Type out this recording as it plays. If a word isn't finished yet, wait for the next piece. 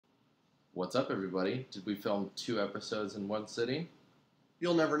What's up, everybody? Did we film 2 episodes in one sitting?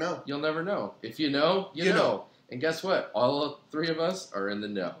 You'll never know. You'll never know. If you know, you know. And guess what? All 3 of us are in the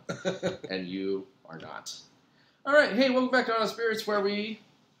know. And you are not. All right. Hey, welcome back to Honest Spirits, where we...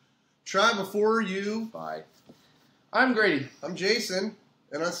 Try before you... Bye. I'm Grady. I'm Jason.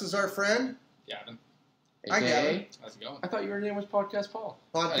 And this is our friend... Gavin. AKA, Hi, Gavin. How's it going? I thought your name was Podcast Paul.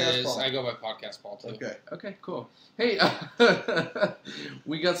 Podcast Paul. I go by Podcast Paul, too. Okay, cool. Hey,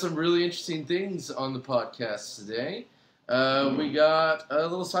 we got some really interesting things on the podcast today. We got a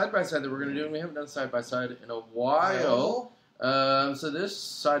little side-by-side that we're going to do, and we haven't done side-by-side in a while. So this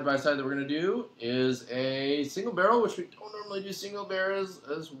side-by-side that we're going to do is a single barrel, which we don't normally do single barrels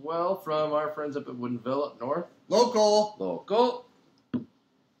as well, from our friends up at Woodinville up north. Local.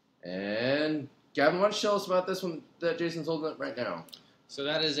 And Gavin, why don't you tell us about this one that Jason's holding up right now? So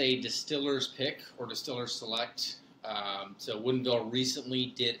that is a Distillers pick, or Distillers Select. So Woodinville recently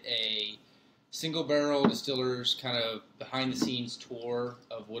did a single barrel Distillers kind of behind-the-scenes tour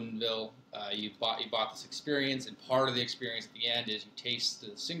of Woodinville. You bought this experience, and part of the experience at the end is you taste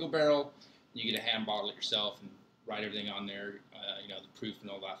the single barrel, and you get a hand bottle it yourself and write everything on there, the proof and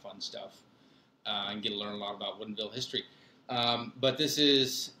all that fun stuff, and get to learn a lot about Woodinville history. But this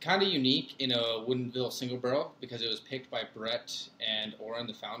is kind of unique in a Woodinville single barrel because it was picked by Brett and Oren,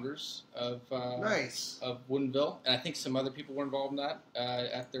 the founders of Woodinville, and I think some other people were involved in that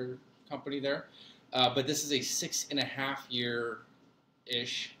at their company there. But this is a 6.5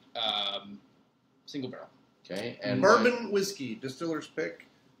 year-ish single barrel. Okay, and bourbon whiskey, Distillers pick,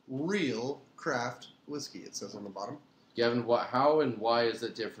 real craft whiskey. It says on the bottom. Gavin, how and why is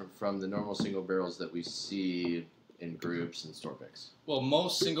it different from the normal single barrels that we see in groups and store picks? Well,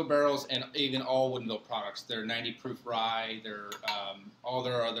 most single barrels and even all Woodinville products, they're 90 proof rye, they're all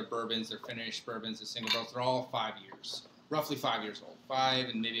their other bourbons, they're finished bourbons, the single barrels, they're all 5 years, roughly 5 years old, 5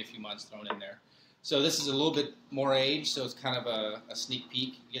 and maybe a few months thrown in there. So this is a little bit more aged, so it's kind of a sneak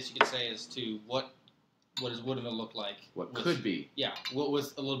peek, I guess you could say, as to what does Woodinville look like. What could be. Yeah, what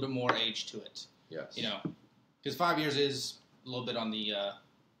was a little bit more age to it. Yes. Because 5 years is a little bit on the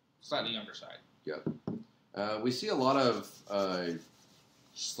slightly younger side. Yep. We see a lot of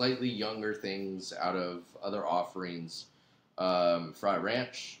slightly younger things out of other offerings. Fry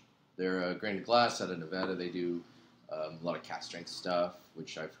Ranch, they're a grain to glass out of Nevada. They do a lot of cast strength stuff,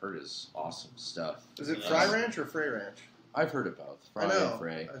 which I've heard is awesome stuff. Is it Fry Ranch or Frey Ranch? I've heard of both. Fry and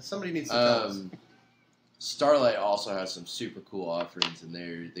Frey. Somebody needs to tell us. Starlight also has some super cool offerings, and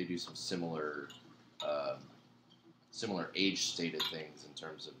they do some similar age-stated things in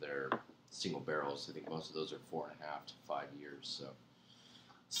terms of their single barrels. I think most of those are 4.5 to 5 years. So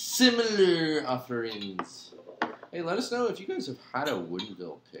similar offerings. Hey, let us know if you guys have had a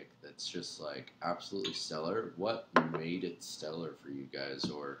Woodinville pick that's just like absolutely stellar. What made it stellar for you guys,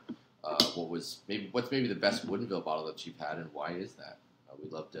 or what's maybe the best Woodinville bottle that you've had, and why is that?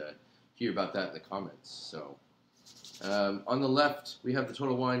 We'd love to hear about that in the comments. So on the left we have the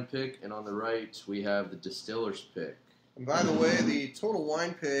Total Wine pick, and on the right we have the Distillers pick. And by the way, the Total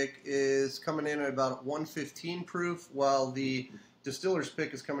Wine pick is coming in at about 115 proof, while the Distillers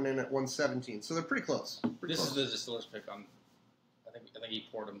pick is coming in at 117. So they're pretty close. This is the Distillers pick on. I think he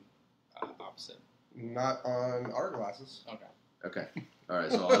poured them opposite. Not on our glasses. Okay. All right.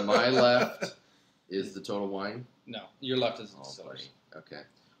 So on my left is the Total Wine. No, your left is the Distillers. Okay.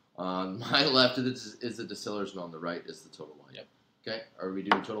 On my left is the Distillers, and on the right is the Total Wine. Yep. Okay. Are we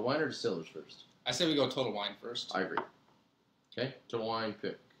doing Total Wine or Distillers first? I say we go Total Wine first. I agree. Okay. Total Wine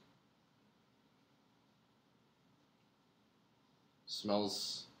pick.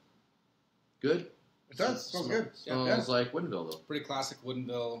 Smells good. It does. Smells good. Smells like Woodinville, though. Pretty classic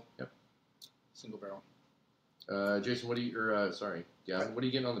Woodinville. Yep. Single barrel. Jason, Gavin, what are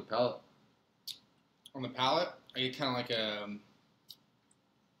you getting on the palate? On the palate, I get kind of like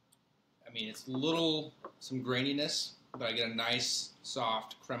it's some graininess, but I get a nice,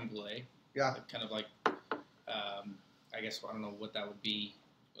 soft creme brulee. Yeah. Kind of like, I guess, I don't know what that would be,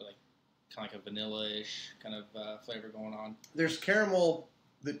 like kind of like a vanilla-ish kind of flavor going on. There's caramel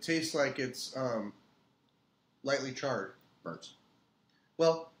that tastes like it's lightly charred. Burnt.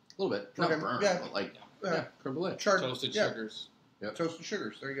 Well, a little bit. Okay. Not burnt, Yeah. but like creme brulee. Charred. Toasted sugars. Yep. Toasted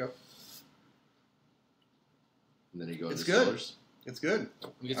sugars. There you go. And then you go to It's the good. Distillers. It's good.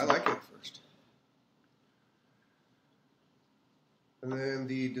 I like it. First. And then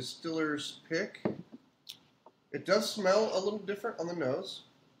the Distillers pick. It does smell a little different on the nose.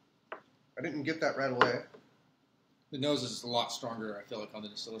 I didn't get that right away. The nose is a lot stronger, I feel like, on the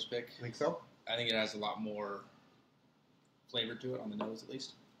Distillers pick. You think so? I think it has a lot more flavor to it, on the nose at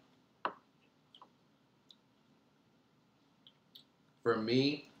least. For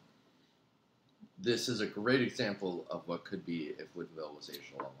me, this is a great example of what could be if Woodinville was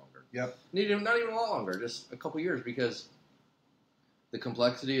aged a lot longer. Yep. Not even a lot longer, just a couple years, because the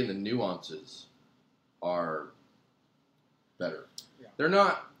complexity and the nuances are better. Yeah. They're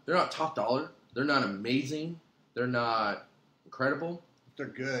not top dollar. They're not amazing. They're not incredible. They're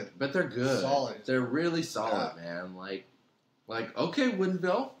good. But they're good. Solid. They're really solid, man. Like okay,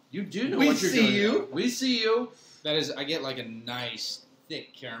 Woodinville, you do know We what you're see doing. you. We see you. That is, I get like a nice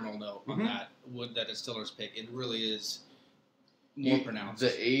thick caramel note on that wood that Distillers pick. It really is more pronounced.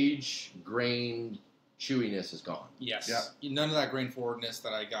 The age, grain, chewiness is gone. Yes. Yeah. None of that grain forwardness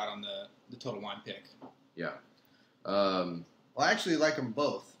that I got on the Total Wine pick. Yeah. Well, I actually like them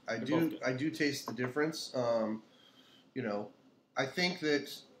both. I They're do. both good. I do taste the difference. I think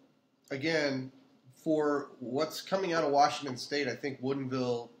that again, for what's coming out of Washington State, I think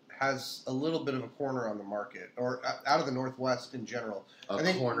Woodinville has a little bit of a corner on the market, or out of the Northwest in general. I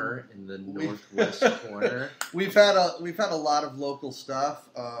think corner in the Northwest corner. We've had a lot of local stuff.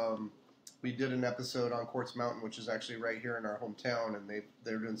 We did an episode on Quartz Mountain, which is actually right here in our hometown, and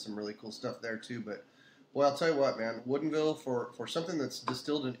they're doing some really cool stuff there too. But well, I'll tell you what, man, Woodinville for something that's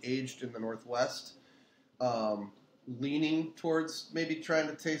distilled and aged in the Northwest, leaning towards maybe trying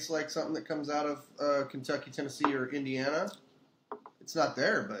to taste like something that comes out of Kentucky, Tennessee, or Indiana. It's not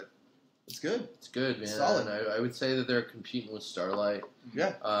there, but it's good. It's good, man. It's solid. I would say that they're competing with Starlight.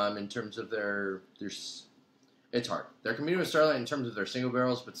 Yeah. In terms of it's hard. They're competing with Starlight in terms of their single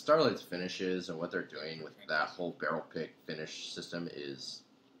barrels, but Starlight's finishes and what they're doing with that whole barrel pick finish system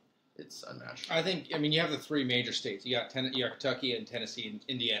it's unmatched. I think, you have the three major states. You got Kentucky and Tennessee and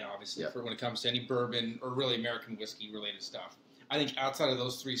Indiana, obviously, for when it comes to any bourbon or really American whiskey related stuff. I think outside of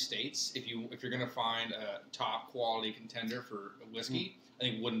those three states, if you're going to find a top quality contender for a whiskey, I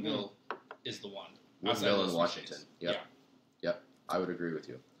think Woodinville is the one. Woodinville and Washington. Yep. I would agree with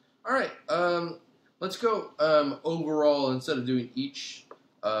you. All right. Let's go overall, instead of doing each,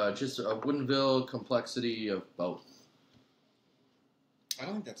 just a Woodinville complexity of both. I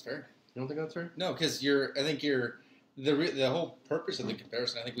don't think that's fair. You don't think that's fair? No, because the whole purpose of the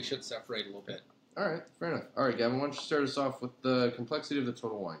comparison, I think we should separate a little bit. All right, fair enough. All right, Gavin, why don't you start us off with the complexity of the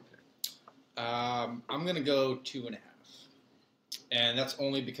total wine pick? I'm going to go 2.5. And that's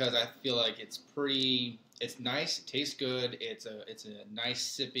only because I feel like it's nice, it tastes good, it's a nice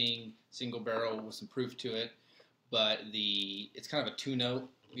sipping single barrel with some proof to it, but it's kind of a two-note,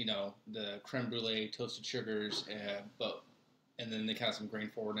 the creme brulee, toasted sugars, and then they kind of some grain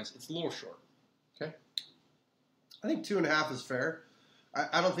forwardness. It's a little short. Okay. I think 2.5 is fair.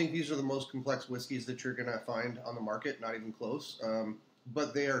 I don't think these are the most complex whiskeys that you're going to find on the market, not even close.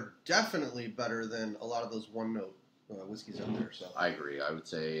 But they are definitely better than a lot of those one-note whiskeys out there. So I agree. I would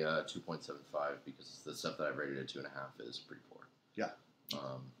say 2.75 because the stuff that I've rated at 2.5 is pretty poor. Yeah.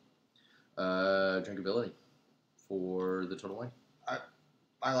 Drinkability for the total wine.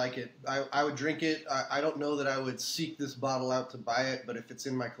 I like it. I would drink it. I don't know that I would seek this bottle out to buy it, but if it's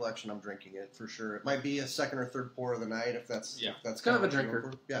in my collection, I'm drinking it for sure. It might be a second or third pour of the night if that's It's kind of a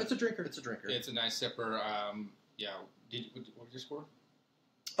drinker. Yeah, It's a drinker. It's a drinker. It's a nice sipper. What did you score?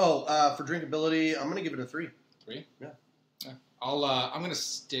 Oh, for drinkability, I'm gonna give it a 3. 3? Yeah. I'm gonna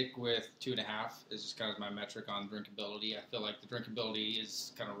stick with 2.5. Is just kind of my metric on drinkability. I feel like the drinkability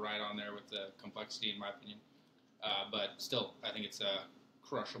is kind of right on there with the complexity, in my opinion. But still, I think it's a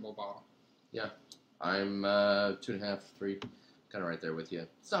crushable bottle. Yeah, I'm 2.5, 3, kind of right there with you.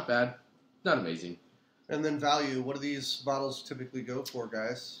 It's not bad, not amazing. And then value. What do these bottles typically go for,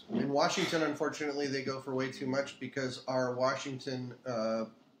 guys? In Washington, unfortunately, they go for way too much because our Washington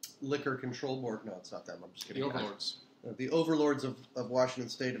Liquor Control Board. No, it's not them. I'm just kidding. The overlords. The overlords of Washington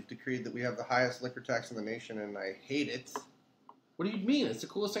State have decreed that we have the highest liquor tax in the nation, and I hate it. What do you mean? It's the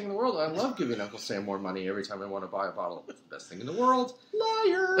coolest thing in the world. I love giving Uncle Sam more money every time I want to buy a bottle. It's the best thing in the world.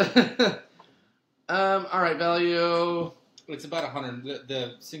 Liar! All right, value. It's about 100.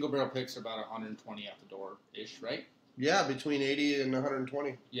 The single barrel picks are about 120 out the door ish, right? Yeah, between 80 and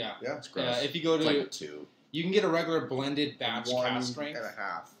 120. Yeah. Yeah, It's gross. If you go It's to, like a 2. you can get a regular blended batch One cask strength. and a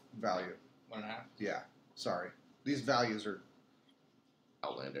half value. 1.5. Yeah, sorry. These values are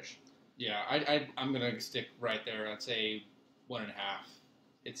Outlandish. Yeah, I'm gonna stick right there. I'd say 1.5.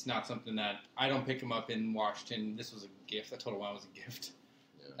 It's not something that I don't pick them up in Washington. This was a gift. That Total Wine was a gift.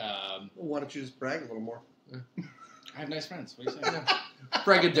 Yeah. why don't you just brag a little more? I have nice friends. What do you say?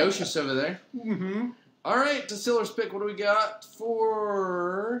 Braggadocious over there. Mm-hmm. All right, Distillers pick. What do we got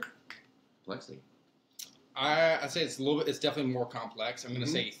for complexity? I'd say it's a little bit. It's definitely more complex. I'm gonna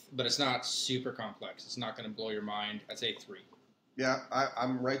say, but it's not super complex. It's not gonna blow your mind. I'd say 3. Yeah,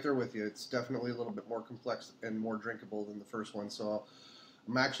 I'm right there with you. It's definitely a little bit more complex and more drinkable than the first one. So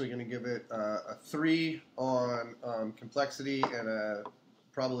I'm actually going to give it a 3 on complexity and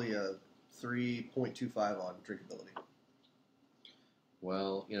probably a 3.25 on drinkability.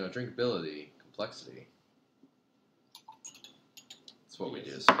 Well, drinkability, complexity. That's what we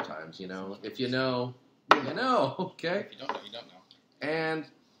do sometimes, If you know, you know, okay? If you don't know, you don't know. And,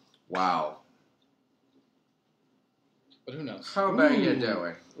 wow. But who knows? How about you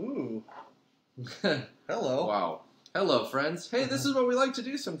doing? Ooh. Hello. Wow. Hello, friends. Hey, this is what we like to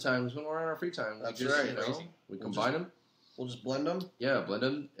do sometimes when we're on our free time. That's right. We combine them. We'll just blend them? Yeah, blend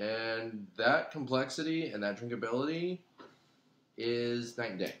them. And that complexity and that drinkability is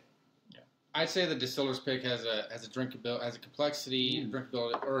night and day. Yeah. I'd say the Distillers pick has a drinkability, has a complexity,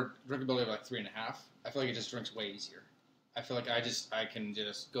 drinkability of like 3.5. I feel like it just drinks way easier. I feel like I can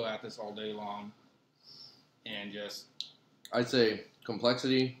just go at this all day long and just... I'd say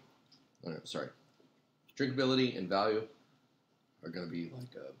complexity, drinkability and value are going to be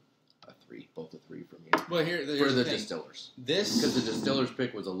like a 3, both a 3 for me. Well, here's for the thing. Distillers. Because the Distillers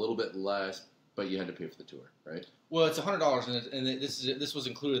pick was a little bit less, but you had to pay for the tour, right? Well, it's $100, and this was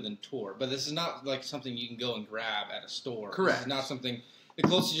included in the tour. But this is not like something you can go and grab at a store. Correct. This is not something. The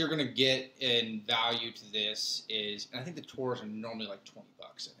closest you're going to get in value to this is, and I think the tours are normally like $20.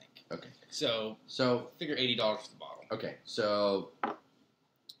 I think. Okay. So figure $80 for the bottle. Okay, so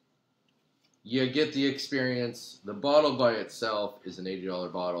you get the experience. The bottle by itself is an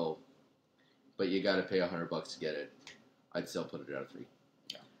 $80 bottle, but you got to pay $100 to get it. I'd still put it at a 3.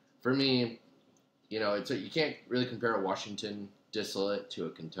 Yeah. For me, you can't really compare a Washington distillate to a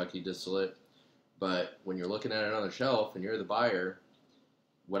Kentucky distillate, but when you're looking at it on the shelf and you're the buyer,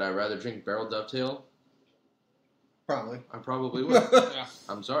 would I rather drink Barrel Dovetail? Probably. I probably would. Yeah.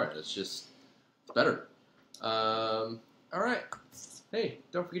 I'm sorry, it's better. All right. Hey,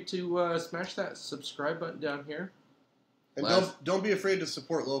 don't forget to smash that subscribe button down here. And don't be afraid to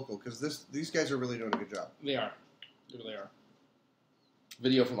support local, because these guys are really doing a good job. They are. They really are.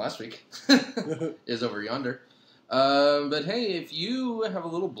 Video from last week is over yonder. But hey, if you have a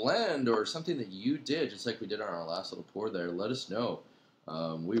little blend or something that you did, just like we did on our last little pour there, let us know.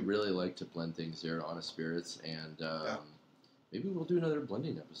 We really like to blend things here, Honest Spirits, and maybe we'll do another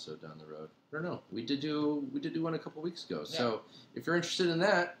blending episode down the road. I don't know. We did do one a couple weeks ago. Yeah. So if you're interested in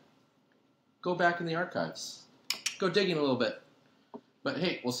that, go back in the archives. Go digging a little bit. But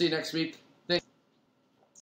hey, we'll see you next week.